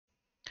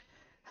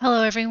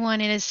Hello,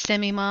 everyone. It is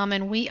Semi Mom,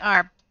 and we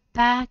are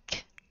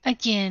back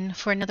again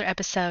for another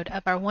episode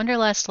of our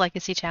Wanderlust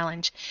Legacy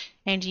Challenge.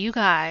 And you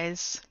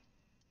guys,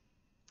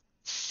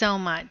 so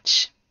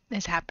much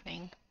is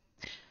happening.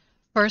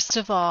 First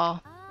of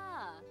all,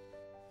 Ah.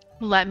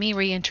 let me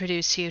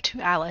reintroduce you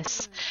to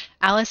Alice.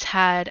 Alice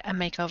had a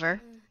makeover.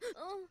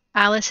 Oh.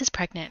 Alice is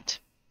pregnant.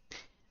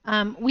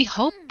 We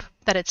hope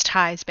that it's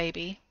Ty's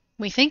baby.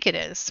 We think it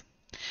is.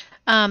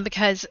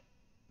 Because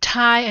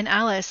Ty and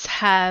Alice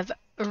have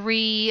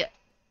reignited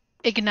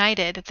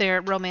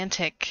their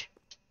romantic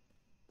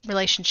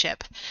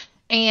relationship.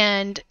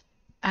 And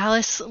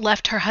Alice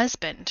left her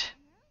husband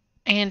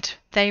and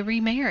they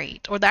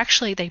remarried. Or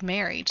actually, they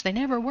married. They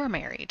never were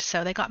married.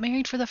 So they got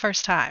married for the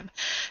first time.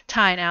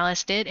 Ty and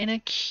Alice did in a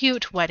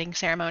cute wedding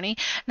ceremony.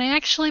 And I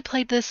actually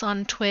played this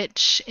on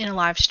Twitch in a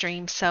live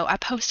stream. So I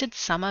posted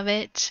some of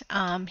it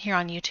here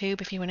on YouTube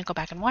if you want to go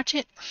back and watch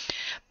it.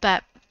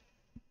 But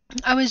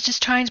I was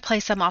just trying to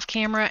play some off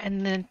camera,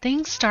 and then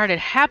things started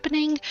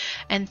happening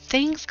and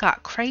things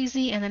got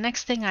crazy, and the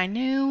next thing I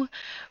knew,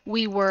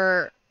 we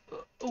were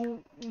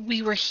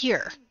we were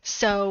here.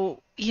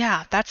 So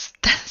yeah, that's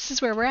this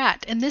is where we're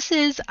at. And this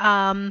is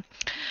Raheem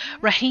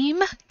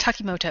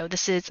Takimoto.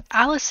 This is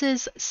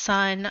Alice's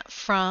son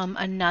from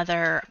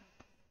another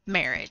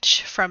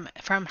marriage, from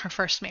her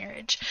first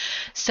marriage.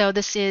 So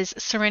this is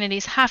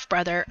Serenity's half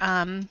brother.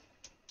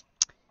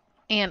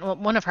 And well,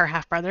 one of her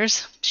half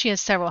brothers. She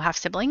has several half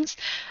siblings.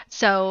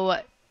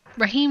 So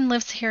Raheem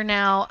lives here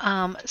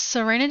now.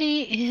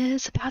 Serenity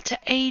is about to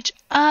age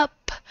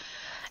up,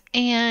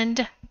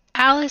 and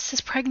Alice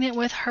is pregnant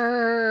with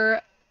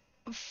her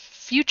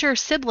future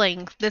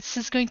sibling. This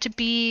is going to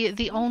be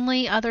the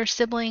only other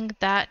sibling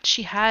that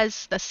she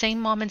has the same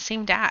mom and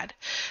same dad.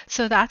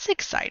 So that's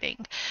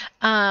exciting.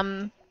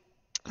 I'm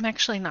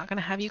actually not going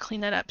to have you clean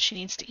that up. She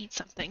needs to eat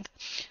something.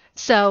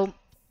 So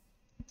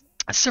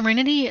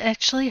Serenity,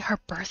 actually, her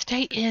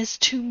birthday is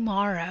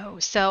tomorrow.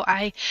 So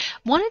I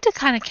wanted to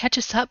kind of catch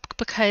us up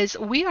because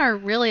we are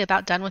really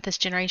about done with this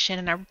generation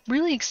and I'm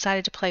really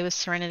excited to play with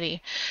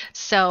Serenity.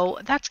 So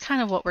that's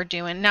kind of what we're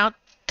doing. Now,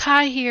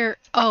 Ty here.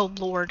 Oh,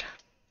 Lord.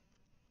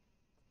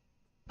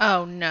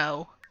 Oh,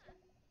 no.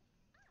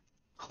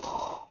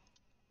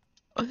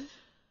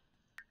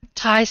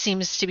 Ty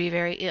seems to be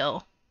very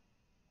ill.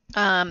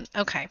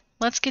 Okay.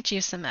 Let's get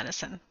you some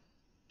medicine.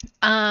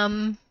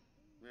 Um,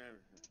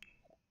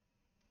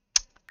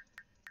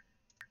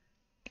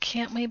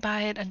 can't we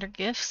buy it under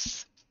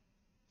gifts?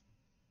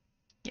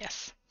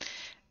 Yes.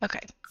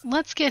 Okay,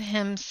 let's get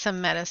him some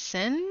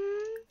medicine.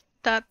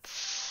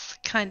 That's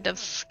kind of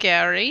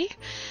scary.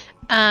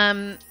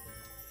 Um,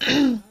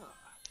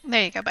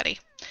 there you go, buddy.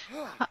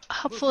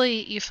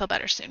 Hopefully you feel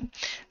better soon.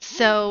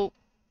 So,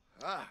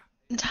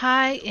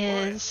 Ty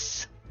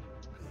is...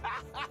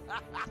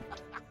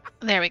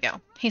 There we go.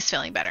 He's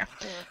feeling better.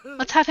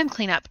 Let's have him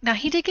clean up. Now,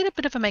 he did get a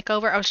bit of a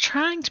makeover. I was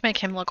trying to make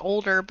him look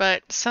older,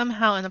 but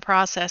somehow in the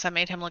process I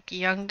made him look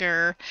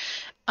younger.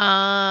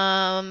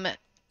 Um,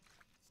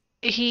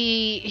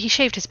 he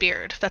shaved his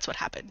beard. That's what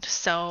happened.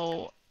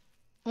 So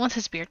once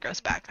his beard grows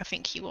back, I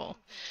think he will.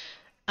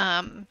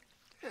 Um,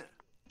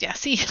 yeah.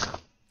 See,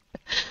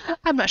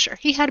 I'm not sure.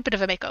 He had a bit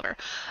of a makeover.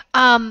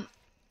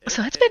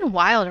 So it's been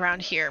wild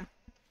around here,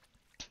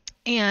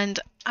 and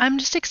I'm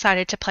just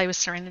excited to play with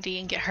Serenity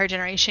and get her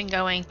generation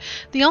going.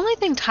 The only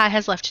thing Ty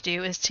has left to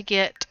do is to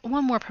get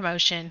one more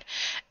promotion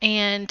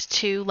and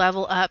to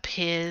level up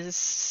his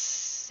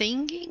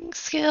singing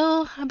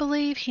skill, I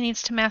believe. He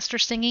needs to master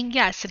singing.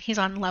 Yes, and he's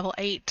on level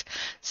 8.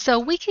 So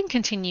we can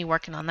continue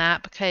working on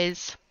that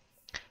because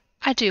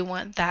I do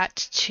want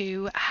that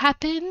to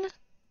happen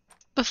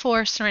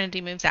before Serenity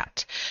moves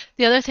out.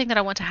 The other thing that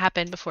I want to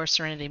happen before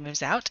Serenity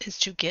moves out is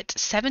to get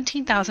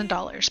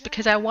 $17,000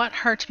 because I want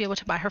her to be able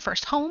to buy her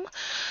first home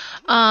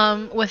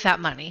with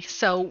that money.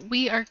 So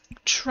we are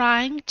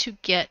trying to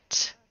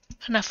get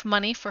enough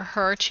money for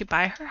her to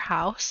buy her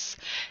house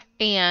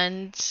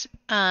and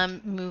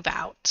move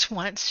out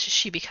once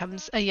she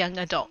becomes a young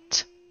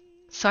adult.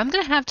 So I'm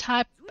going to have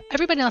Ty.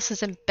 Everybody else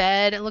is in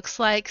bed, it looks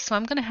like. So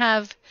I'm going to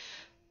have.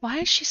 Why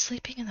is she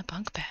sleeping in the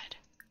bunk bed?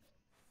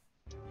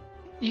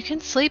 You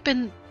can sleep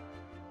in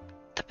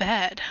the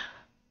bed.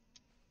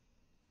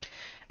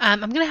 I'm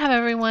going to have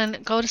everyone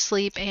go to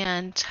sleep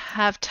and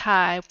have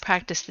Ty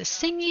practice the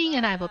singing,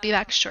 and I will be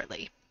back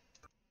shortly.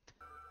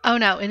 Oh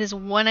no, it is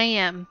 1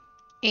 a.m.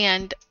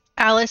 and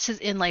Alice is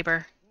in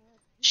labor.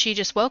 She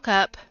just woke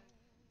up.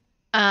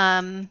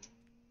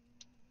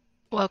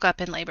 Woke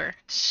up in labor.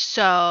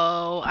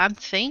 So I'm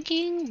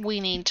thinking we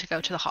need to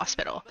go to the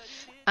hospital.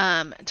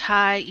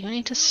 Ty, you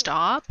need to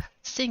stop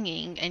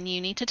singing and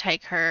you need to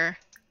take her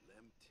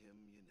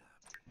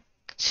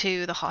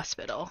to the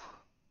hospital.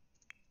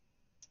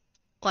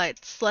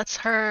 Let's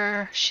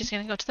her. She's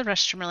gonna go to the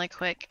restroom really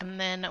quick, and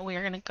then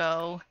we're gonna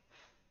go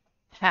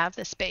have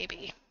this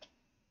baby.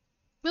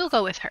 We'll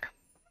go with her,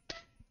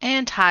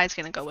 and Ty's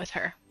gonna go with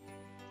her.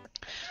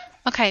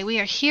 Okay, we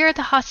are here at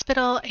the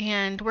hospital,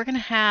 and we're gonna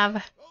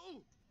have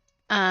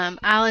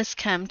Alice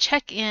come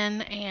check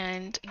in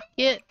and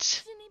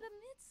get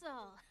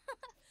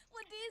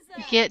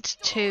get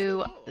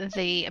to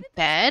the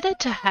bed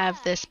to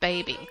have this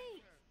baby.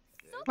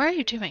 What are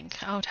you doing?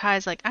 Oh,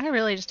 Ty's like, I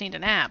really just need a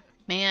nap,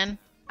 man.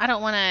 I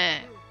don't want to.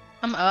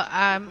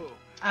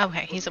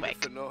 Okay, he's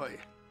awake.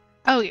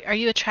 Oh, are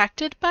you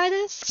attracted by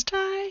this,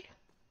 Ty?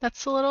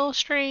 That's a little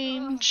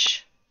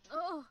strange.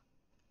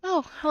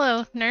 Oh,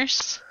 hello,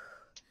 nurse.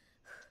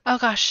 Oh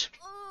gosh.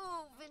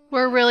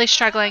 We're really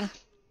struggling.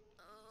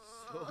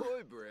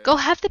 Go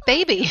have the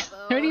baby.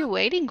 What are you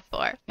waiting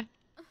for?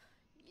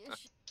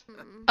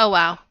 Oh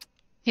wow.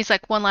 He's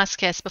like, one last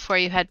kiss before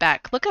you head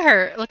back. Look at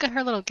her. Look at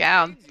her little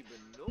gown.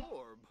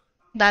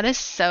 That is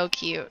so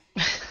cute.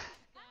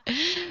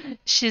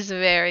 She's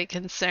very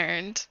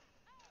concerned.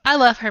 I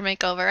love her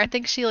makeover. I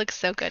think she looks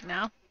so good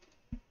now.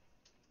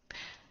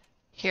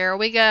 Here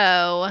we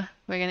go.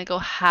 We're gonna go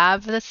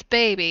have this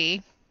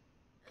baby.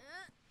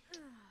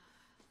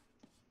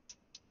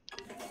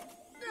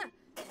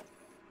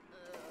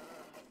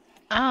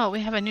 Oh,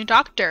 we have a new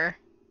doctor.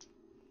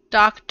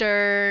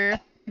 Dr.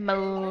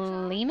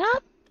 Melina?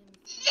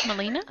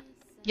 Melina?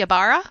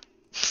 Yabara?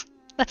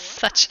 That's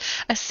such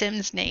a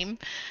Sims name.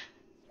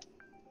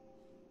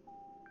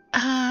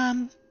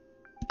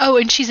 Oh,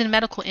 and she's a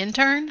medical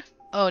intern?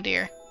 Oh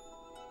dear.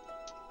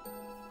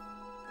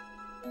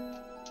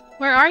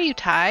 Where are you,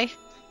 Ty?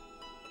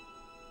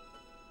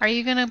 Are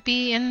you gonna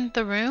be in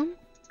the room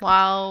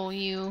while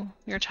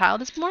your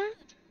child is born?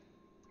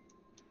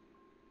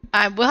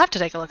 We'll have to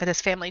take a look at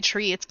this family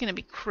tree. It's gonna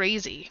be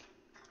crazy.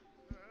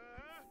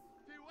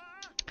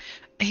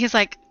 He's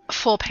like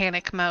full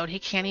panic mode. He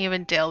can't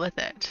even deal with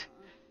it.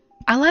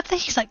 I love that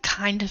he's like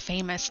kind of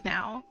famous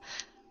now.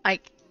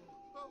 Like,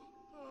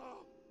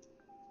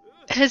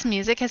 his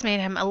music has made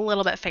him a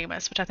little bit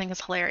famous, which I think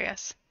is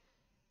hilarious.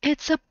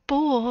 It's a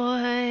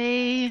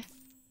boy.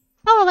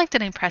 Oh, I like the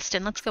name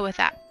Preston. Let's go with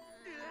that.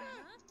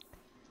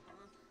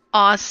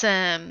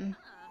 Awesome.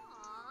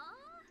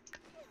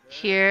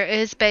 Here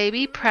is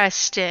baby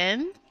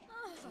Preston.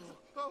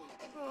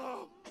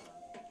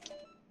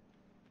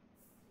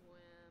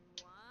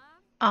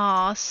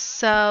 Aw,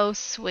 so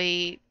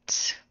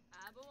sweet.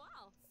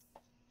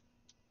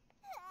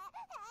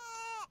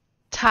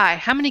 Ty,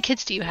 how many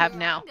kids do you have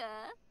now?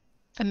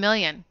 1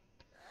 million.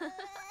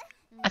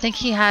 I think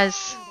he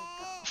has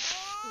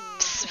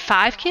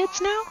 5 kids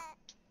now?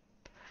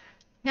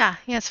 Yeah,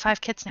 he has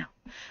 5 kids now.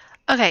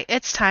 Okay,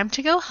 it's time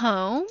to go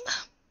home.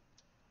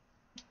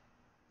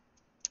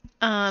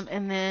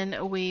 And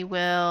then we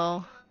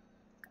will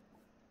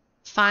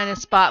find a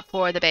spot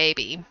for the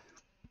baby.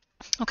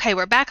 Okay,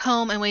 we're back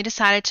home and we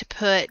decided to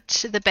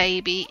put the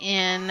baby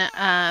in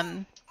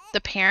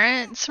the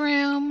parents'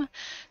 room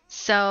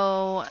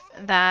so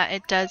that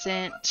it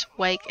doesn't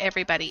wake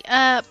everybody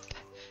up.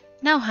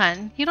 No,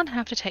 hun, you don't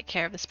have to take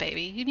care of this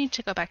baby. You need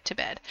to go back to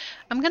bed.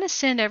 I'm going to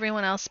send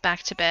everyone else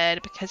back to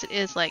bed because it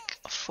is like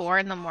 4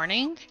 in the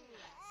morning.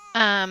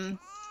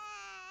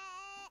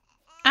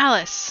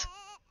 Alice,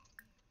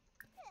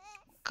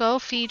 go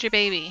feed your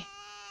baby.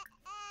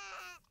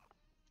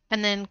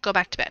 And then go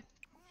back to bed.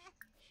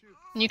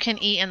 You can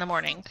eat in the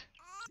morning.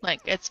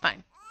 Like, it's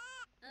fine.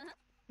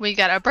 We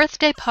got a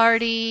birthday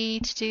party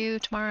to do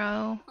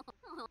tomorrow.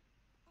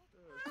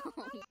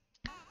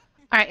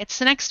 Alright, it's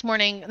the next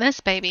morning. This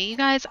baby, you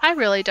guys, I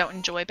really don't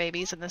enjoy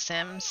babies in The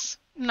Sims.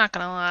 I'm not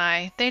gonna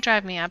lie. They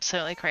drive me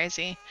absolutely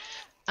crazy.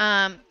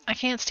 I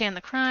can't stand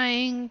the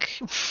crying.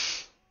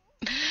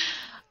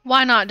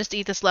 Why not just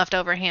eat this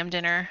leftover ham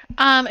dinner?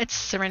 It's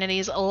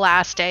Serenity's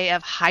last day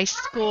of high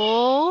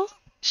school.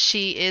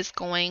 She is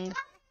going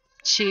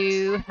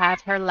to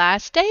have her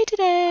last day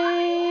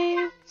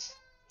today.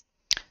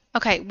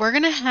 Okay, we're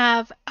gonna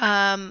have,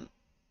 I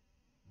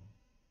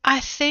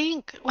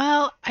think,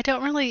 well, I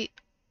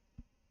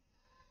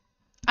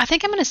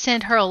think I'm gonna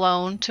send her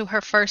alone to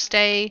her first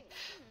day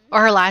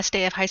or her last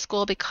day of high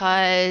school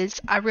because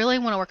I really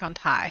want to work on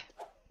Ty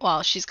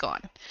while she's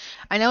gone.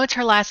 I know it's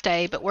her last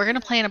day, but we're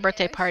gonna plan a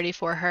birthday party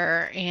for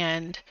her,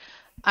 and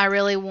I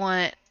really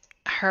want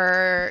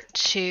her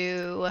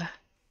to.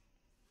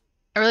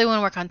 I really want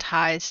to work on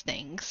Ty's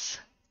things.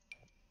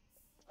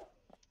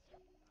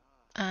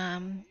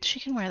 She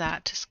can wear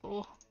that to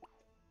school.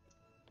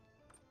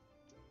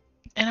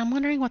 And I'm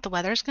wondering what the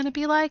weather's going to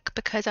be like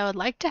because I would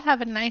like to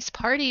have a nice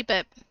party,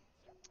 but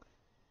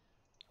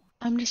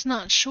I'm just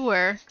not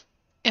sure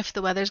if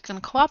the weather's going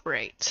to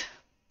cooperate.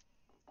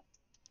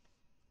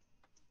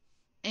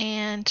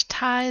 And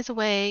Ty's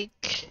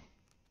awake.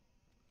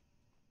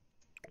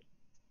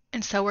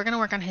 And so we're going to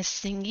work on his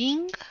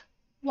singing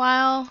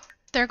while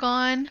they're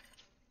gone.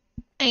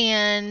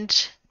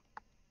 And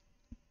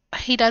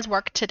he does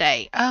work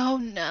today. Oh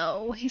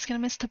no, he's going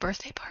to miss the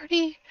birthday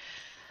party.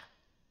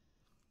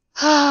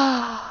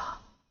 I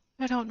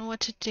don't know what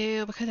to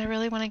do because I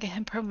really want to get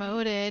him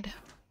promoted.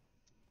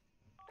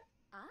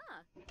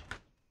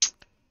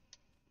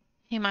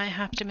 He might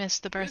have to miss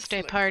the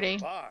birthday party.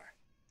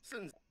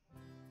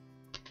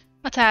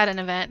 Let's add an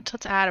event.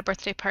 Let's add a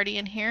birthday party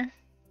in here.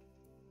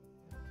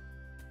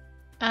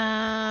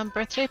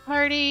 Birthday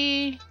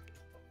party.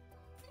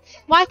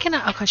 Why can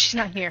I? Oh, because she's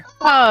not here.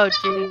 Oh,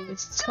 jeez.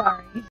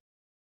 Sorry.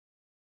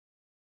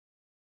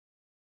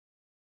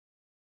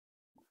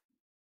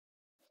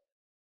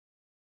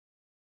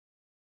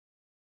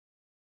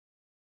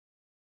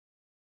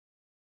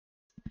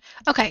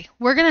 Okay,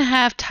 we're gonna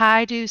have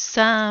Ty do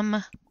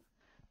some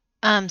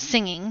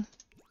singing.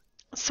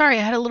 Sorry,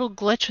 I had a little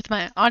glitch with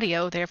my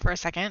audio there for a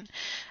second.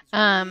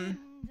 I'm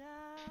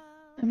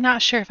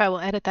not sure if I will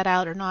edit that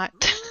out or not.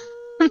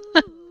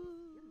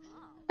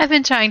 I've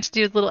been trying to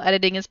do as little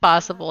editing as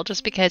possible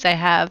just because I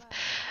have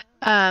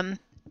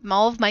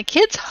all of my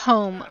kids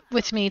home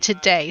with me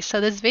today.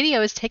 So this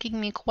video is taking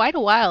me quite a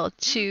while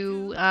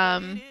to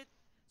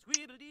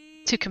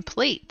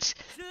complete,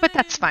 but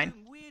that's fine.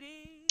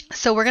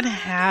 So we're gonna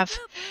have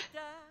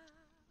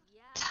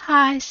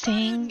Ty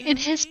sing in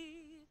his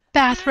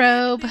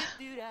bathrobe.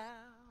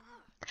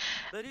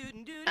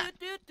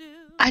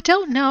 I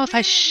don't know if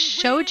I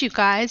showed you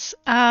guys,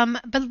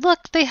 but look,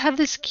 they have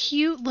this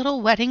cute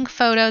little wedding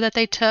photo that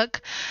they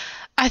took.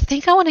 I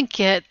think I want to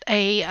get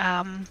a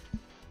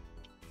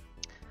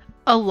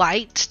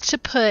light to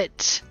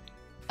put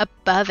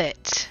above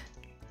it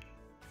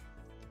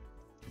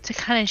to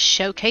kind of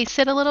showcase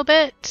it a little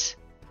bit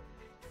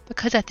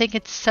because I think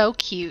it's so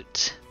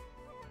cute.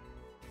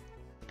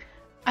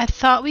 I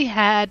thought we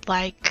had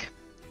like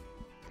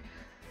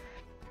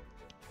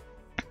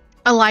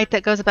a light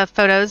that goes above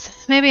photos.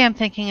 Maybe I'm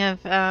thinking of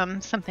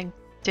something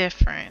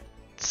different.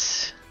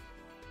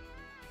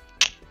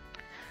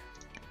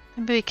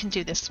 Maybe we can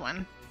do this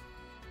one.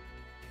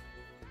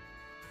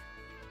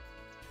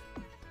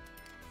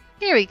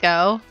 Here we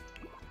go.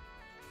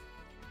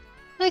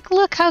 Like,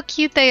 look how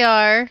cute they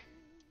are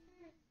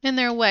in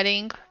their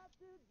wedding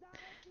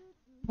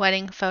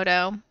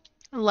photo.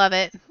 Love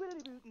it.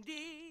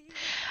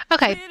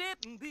 Okay,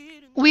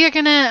 we are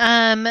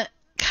gonna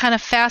kind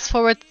of fast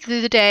forward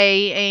through the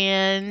day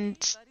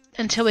and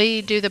until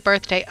we do the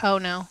birthday. Oh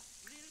no,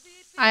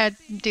 I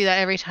do that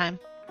every time.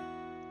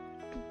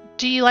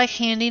 Do you like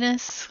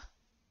handiness?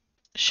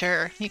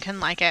 Sure, you can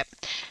like it.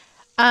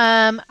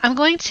 I'm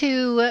going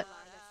to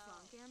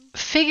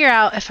figure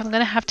out if I'm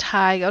going to have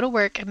Ty go to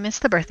work and miss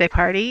the birthday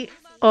party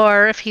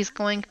or if he's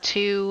going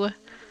to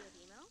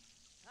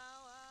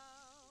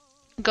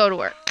go to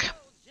work.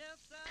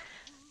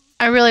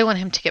 I really want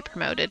him to get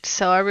promoted,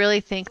 so I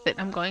really think that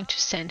I'm going to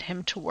send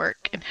him to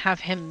work and have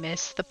him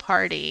miss the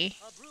party.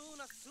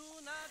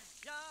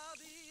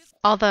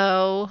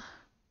 Although,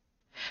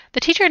 the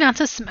teacher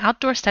announces some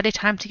outdoor study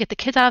time to get the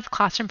kids out of the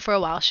classroom for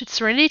a while. Should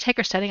Serenity take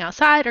her studying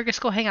outside or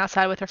just go hang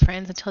outside with her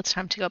friends until it's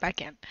time to go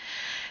back in?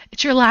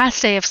 It's your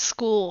last day of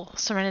school,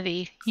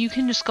 Serenity. You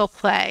can just go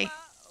play.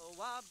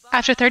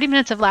 After 30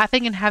 minutes of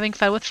laughing and having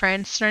fun with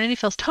friends, Serenity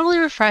feels totally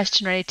refreshed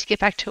and ready to get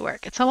back to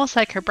work. It's almost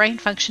like her brain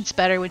functions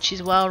better when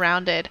she's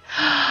well-rounded.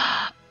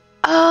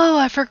 Oh,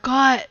 I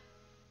forgot.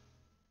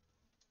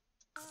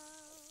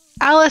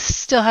 Alice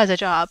still has a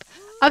job.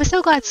 I'm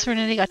so glad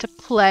Serenity got to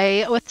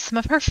play with some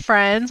of her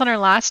friends on her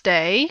last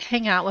day,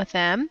 hang out with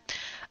them.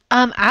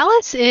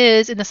 Alice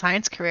is in the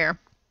science career,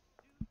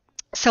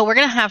 so we're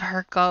going to have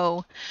her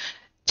go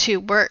to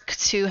work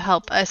to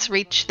help us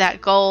reach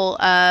that goal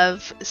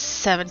of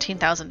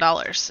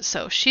 $17,000.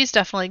 So she's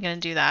definitely going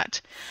to do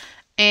that.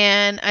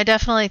 And I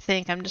definitely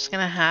think I'm just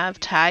going to have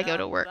Ty go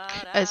to work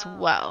as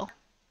well.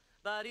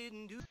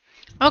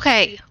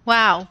 Okay,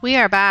 wow, we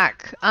are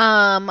back.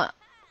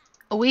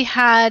 We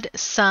had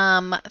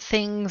some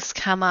things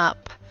come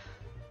up.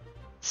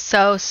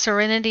 So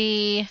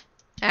Serenity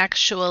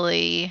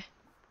actually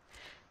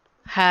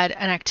had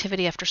an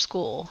activity after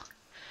school.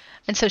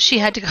 And so she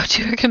had to go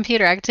to her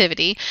computer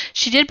activity.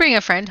 She did bring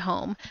a friend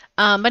home.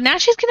 But now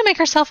she's going to make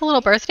herself a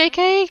little birthday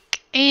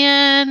cake.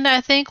 And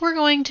I think we're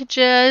going to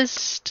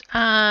just...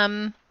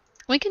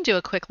 we can do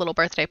a quick little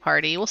birthday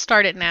party. We'll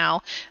start it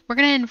now. We're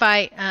going to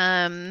invite...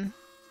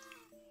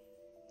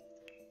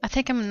 I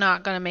think I'm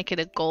not going to make it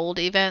a gold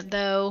event,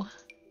 though.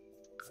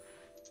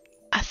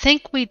 I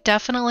think we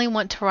definitely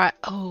want to write...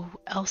 Oh,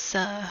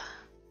 Elsa.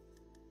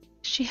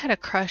 She had a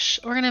crush.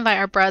 We're going to invite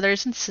our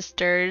brothers and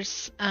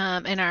sisters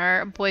and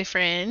our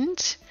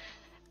boyfriend.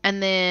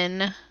 And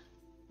then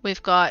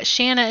we've got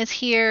Shanna is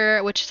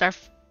here, which is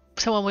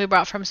someone we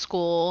brought from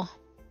school.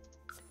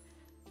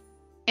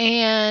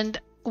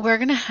 And we're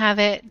going to have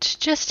it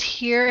just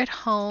here at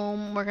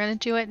home. We're going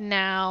to do it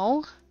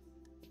now.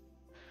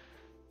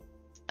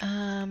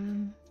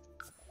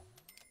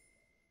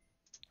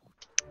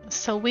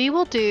 So we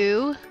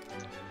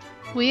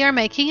are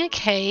making a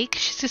cake.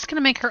 She's just going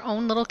to make her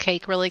own little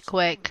cake really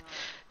quick.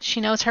 She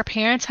knows her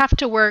parents have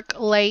to work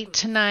late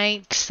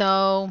tonight,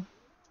 so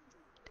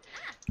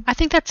I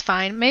think that's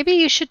fine. Maybe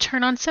you should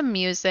turn on some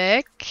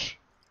music.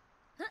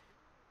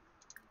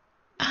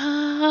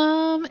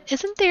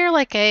 Isn't there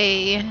like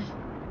a...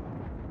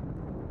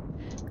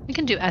 We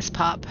can do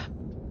S-pop.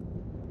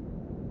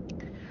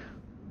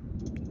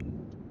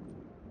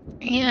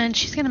 And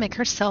she's going to make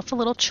herself a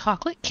little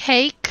chocolate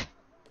cake.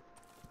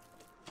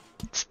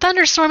 It's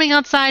thunderstorming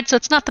outside, so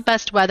it's not the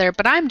best weather,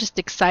 but I'm just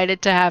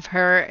excited to have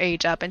her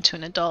age up into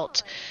an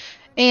adult.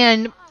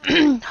 And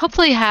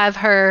hopefully have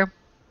her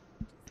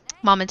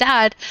mom and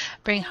dad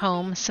bring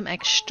home some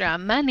extra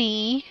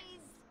money.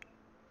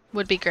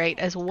 Would be great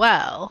as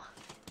well.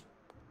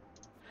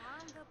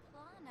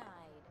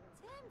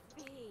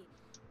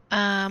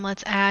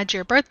 Let's add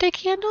your birthday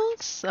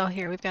candles. So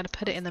here, we've got to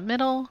put it in the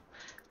middle.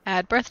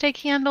 Add birthday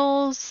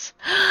candles.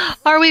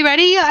 Are we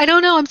ready? I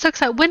don't know. I'm so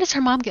excited. When does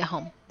her mom get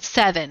home?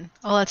 7.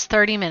 Oh, that's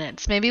 30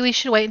 minutes. Maybe we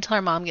should wait until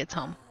her mom gets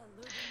home.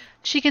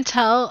 She can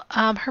tell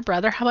her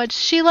brother how much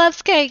she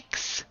loves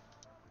cakes.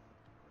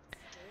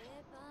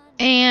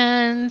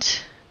 And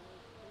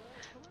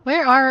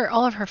where are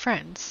all of her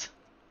friends?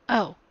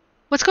 Oh,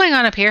 what's going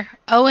on up here?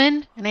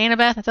 Owen and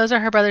Annabeth, those are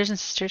her brothers and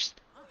sisters.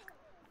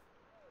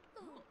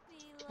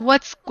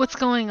 What's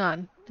going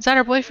on? Is that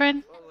her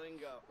boyfriend?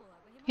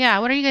 Yeah,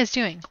 what are you guys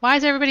doing? Why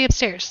is everybody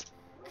upstairs?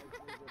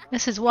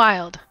 This is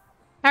wild.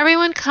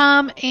 Everyone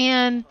come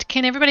and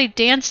can everybody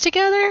dance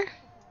together?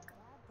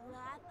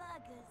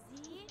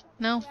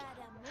 No?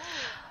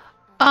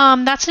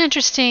 That's an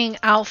interesting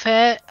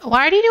outfit.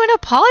 Why did you even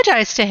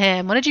apologize to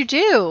him? What did you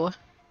do?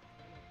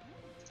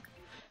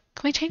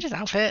 Can we change his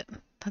outfit?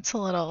 That's a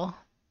little...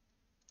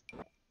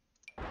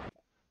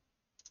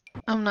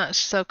 I'm not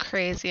so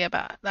crazy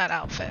about that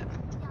outfit.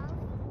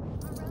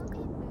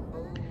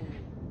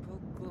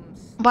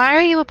 Why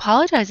are you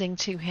apologizing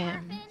to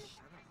him?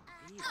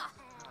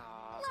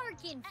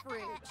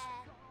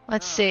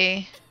 Let's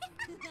see.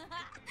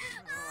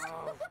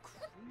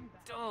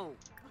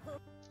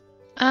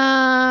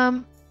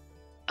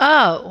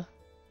 Oh.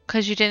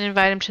 Because you didn't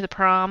invite him to the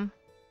prom?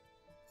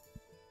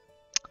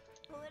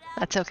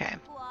 That's okay.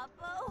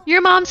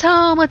 Your mom's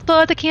home. Let's blow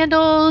out the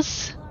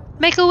candles.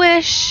 Make a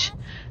wish.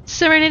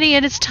 Serenity,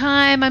 it is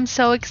time. I'm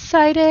so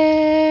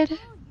excited.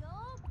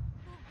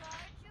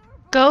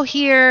 Go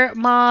here,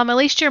 Mom. At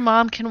least your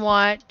mom can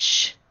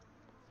watch.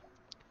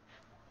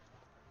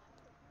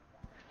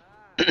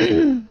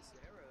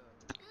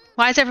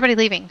 Why is everybody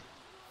leaving?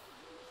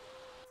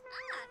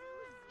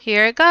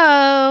 Here it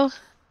go.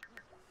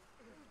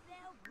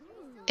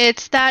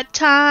 It's that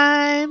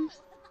time.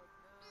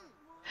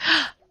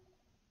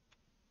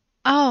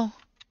 Oh.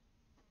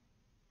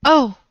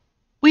 Oh,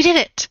 we did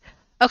it.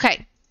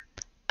 Okay.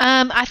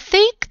 I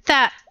think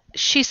that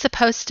she's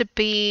supposed to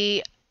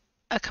be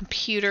a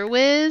computer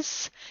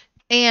whiz,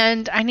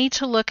 and I need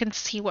to look and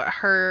see what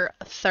her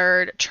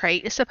third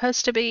trait is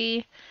supposed to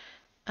be.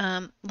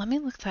 Let me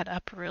look that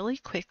up really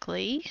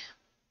quickly,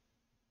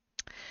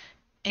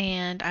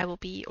 and I will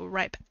be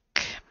right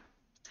back.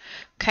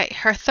 Okay,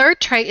 her third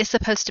trait is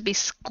supposed to be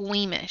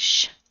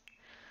squeamish.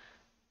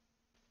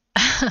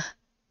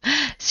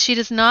 She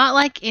does not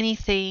like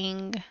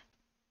anything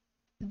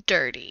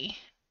dirty,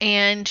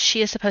 and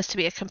she is supposed to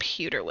be a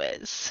computer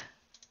whiz.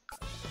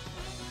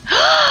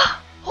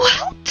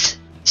 What?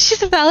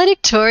 She's a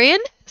valedictorian?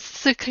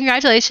 So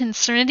congratulations,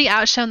 Serenity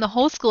outshone the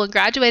whole school and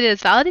graduated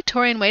as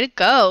valedictorian. Way to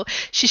go.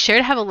 She's sure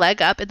to have a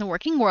leg up in the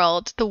working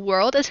world. The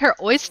world is her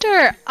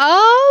oyster.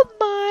 Oh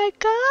my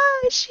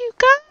gosh, you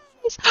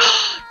guys.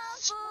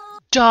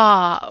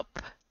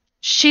 Stop.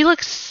 She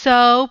looks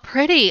so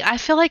pretty. I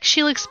feel like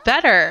she looks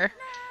better.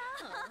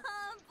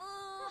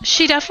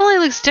 She definitely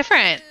looks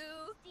different.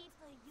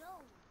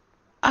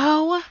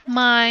 Oh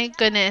my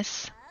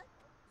goodness.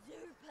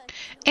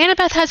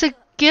 Annabeth has a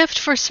gift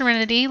for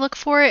Serenity. Look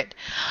for it.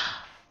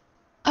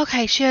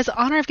 Okay, she has the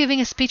honor of giving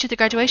a speech at the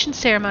graduation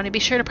ceremony. Be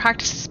sure to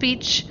practice the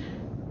speech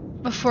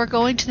before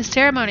going to the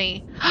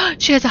ceremony.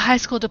 She has a high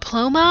school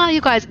diploma.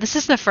 You guys, this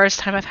is the first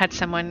time I've had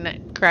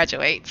someone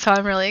graduate, so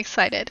I'm really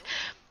excited.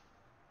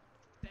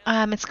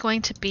 It's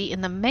going to be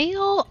in the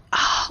mail.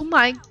 Oh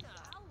my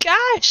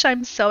gosh,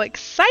 I'm so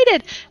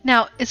excited.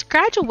 Now, is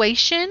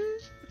graduation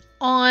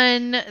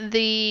on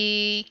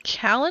the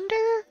calendar?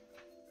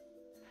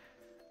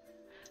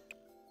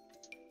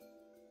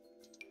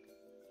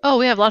 Oh,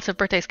 we have lots of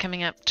birthdays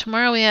coming up.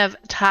 Tomorrow we have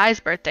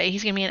Ty's birthday.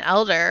 He's going to be an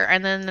elder.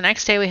 And then the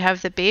next day we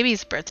have the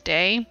baby's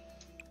birthday.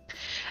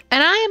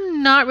 And I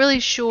am not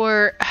really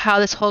sure how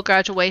this whole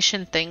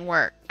graduation thing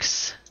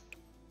works.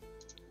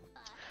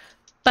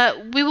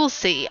 But we will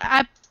see.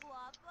 I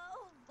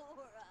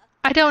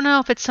don't know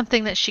if it's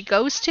something that she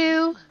goes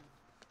to.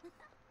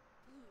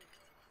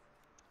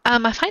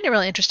 I find it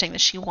really interesting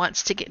that she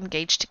wants to get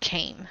engaged to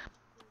Kane.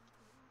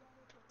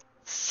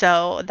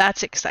 So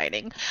that's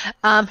exciting.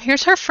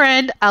 Here's her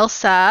friend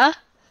Elsa.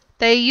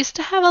 They used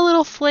to have a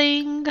little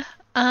fling,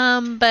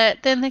 but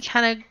then they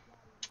kind of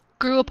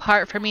grew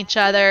apart from each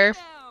other.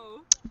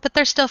 But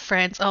they're still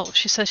friends. Oh,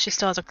 she says she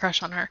still has a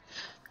crush on her.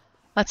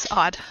 That's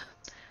odd.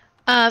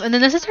 And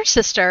then this is her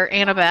sister,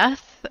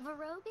 Annabeth.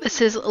 This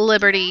is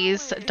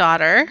Liberty's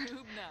daughter.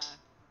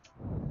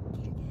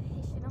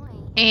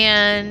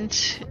 And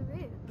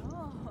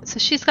so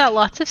she's got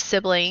lots of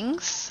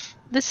siblings.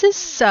 This is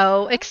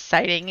so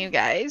exciting, you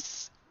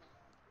guys.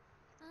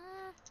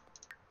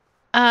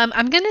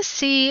 I'm going to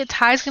see,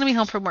 Ty's going to be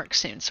home from work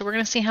soon, so we're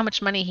going to see how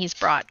much money he's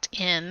brought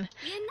in.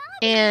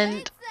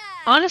 And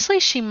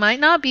honestly, she might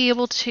not be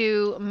able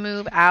to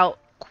move out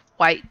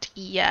quite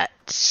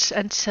yet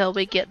until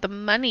we get the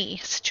money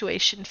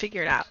situation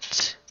figured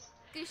out.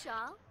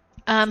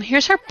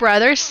 Here's her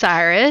brother,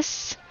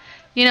 Cyrus.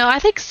 You know, I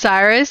think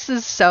Cyrus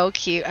is so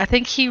cute. I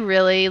think he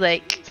really,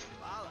 like...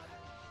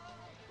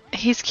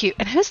 He's cute.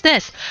 And who's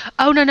this?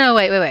 Oh, no,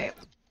 wait.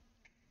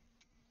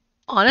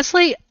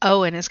 Honestly,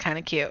 Owen is kind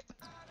of cute.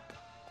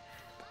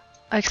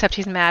 Except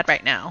he's mad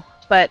right now.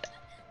 But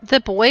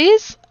the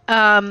boys,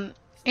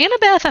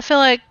 Annabeth, I feel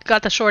like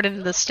got the short end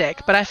of the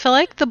stick. But I feel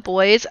like the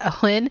boys,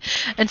 Owen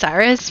and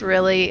Cyrus,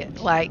 really,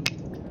 like,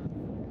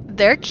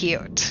 they're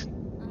cute.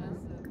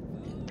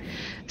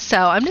 So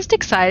I'm just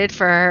excited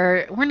for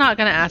her. We're not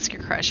going to ask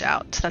your crush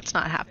out. That's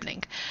not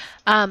happening.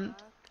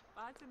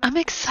 I'm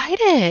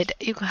excited,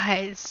 you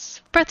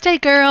guys. Birthday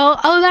girl.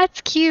 Oh, that's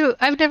cute.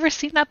 I've never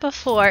seen that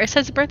before. It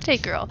says birthday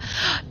girl.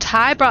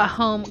 Ty brought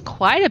home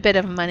quite a bit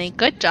of money.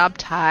 Good job,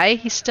 Ty.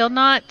 He's still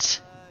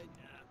not,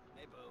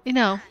 you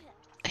know,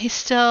 he's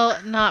still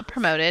not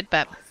promoted,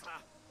 but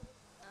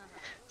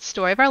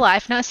story of our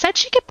life. Now, it said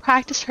she could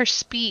practice her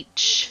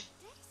speech.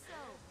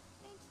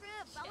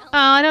 Oh,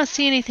 I don't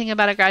see anything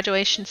about a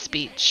graduation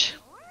speech.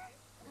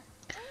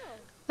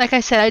 Like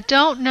I said, I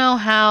don't know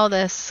how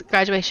this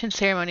graduation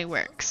ceremony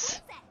works.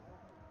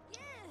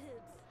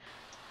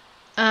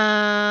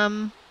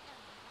 But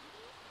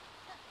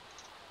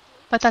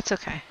that's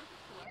okay.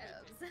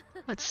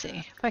 Let's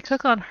see. If I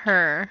click on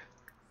her,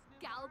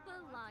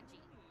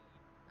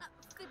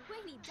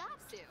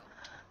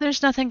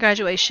 there's nothing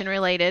graduation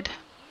related.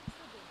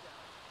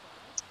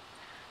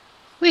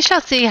 We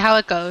shall see how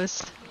it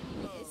goes.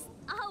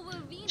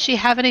 She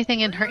have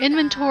anything in her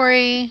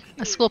inventory?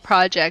 A school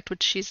project,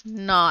 which she's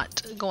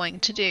not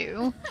going to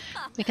do.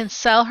 We can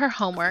sell her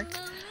homework.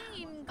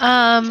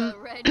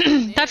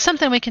 That's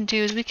something we can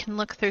do is we can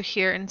look through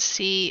here and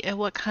see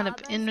what kind of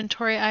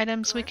inventory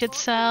items we could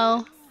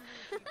sell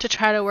to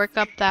try to work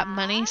up that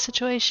money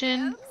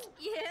situation.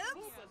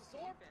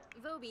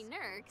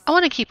 I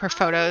want to keep her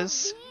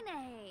photos.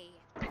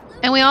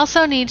 And we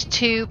also need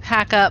to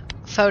pack up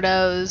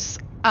photos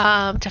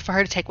for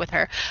her to take with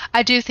her.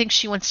 I do think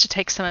she wants to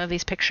take some of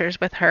these pictures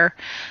with her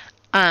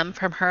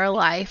from her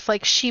life.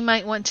 Like she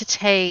might want to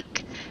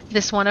take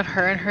this one of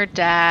her and her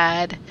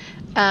dad,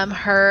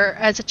 her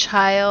as a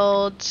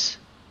child.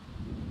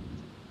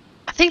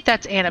 I think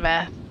that's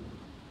Annabeth.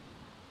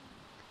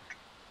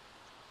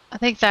 I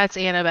think that's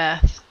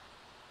Annabeth.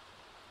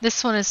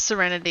 This one is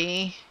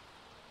Serenity.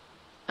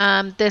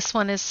 This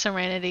one is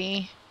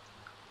Serenity.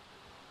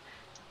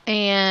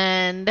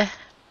 And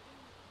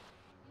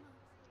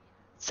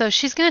so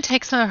she's going to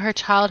take some of her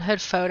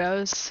childhood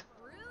photos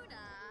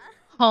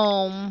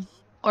home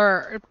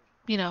or,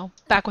 you know,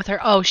 back with her.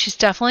 Oh, she's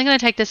definitely going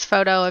to take this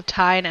photo of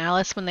Ty and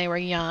Alice when they were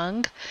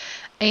young.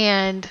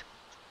 And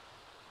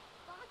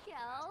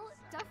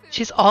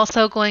she's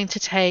also going to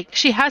take,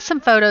 she has some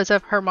photos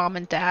of her mom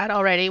and dad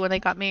already when they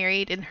got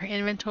married in her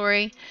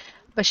inventory.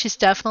 But she's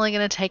definitely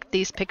going to take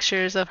these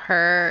pictures of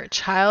her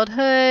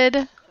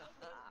childhood.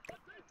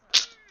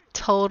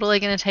 Totally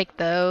going to take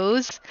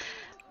those.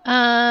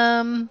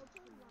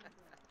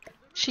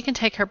 She can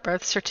take her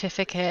birth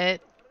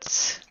certificate.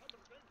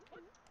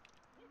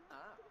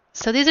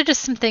 So these are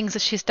just some things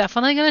that she's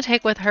definitely going to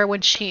take with her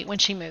when she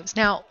moves.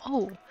 Now,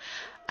 oh,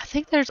 I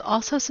think there's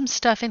also some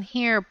stuff in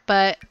here,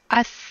 but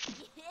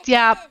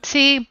yeah,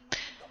 see,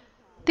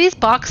 these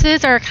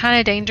boxes are kind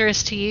of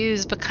dangerous to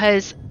use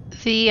because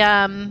the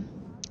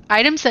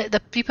items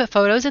that you put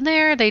photos in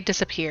there, they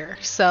disappear.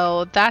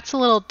 So that's a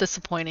little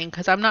disappointing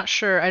because I'm not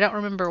sure. I don't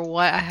remember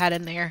what I had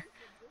in there.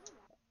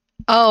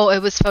 Oh,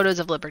 it was photos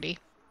of Liberty.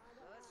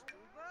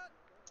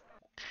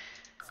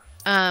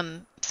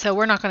 So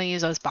we're not going to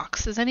use those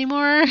boxes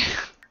anymore.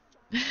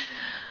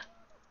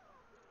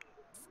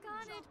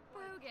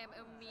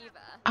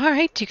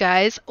 Alright, you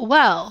guys.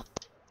 Well,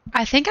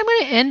 I think I'm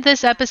going to end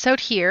this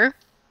episode here.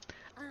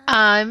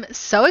 I'm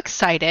so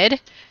excited.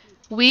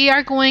 We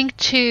are going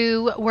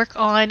to work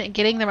on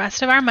getting the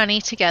rest of our money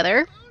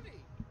together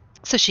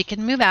so she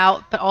can move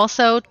out, but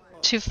also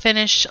to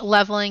finish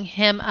leveling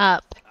him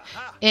up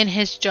in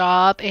his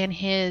job and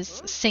his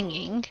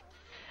singing.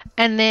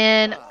 And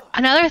then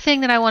another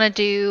thing that I want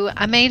to do,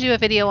 I may do a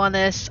video on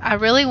this. I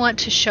really want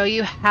to show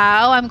you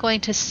how I'm going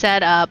to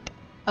set up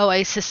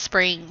Oasis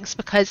Springs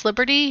because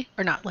Serenity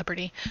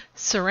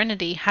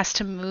has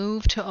to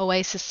move to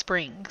Oasis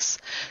Springs.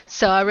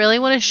 So I really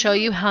want to show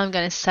you how I'm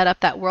going to set up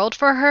that world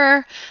for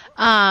her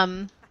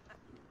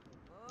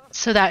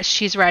so that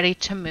she's ready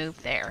to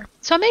move there.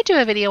 So I may do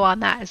a video on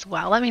that as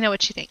well. Let me know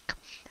what you think.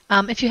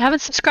 If you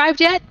haven't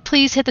subscribed yet,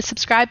 please hit the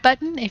subscribe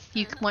button if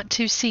you want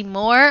to see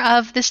more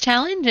of this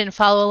challenge and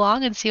follow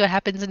along and see what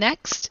happens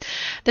next.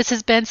 This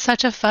has been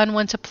such a fun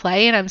one to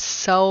play, and I'm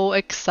so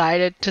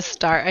excited to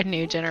start a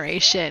new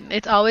generation.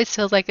 It always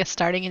feels like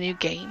starting a new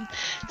game.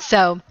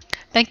 So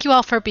thank you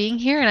all for being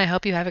here, and I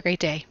hope you have a great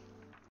day.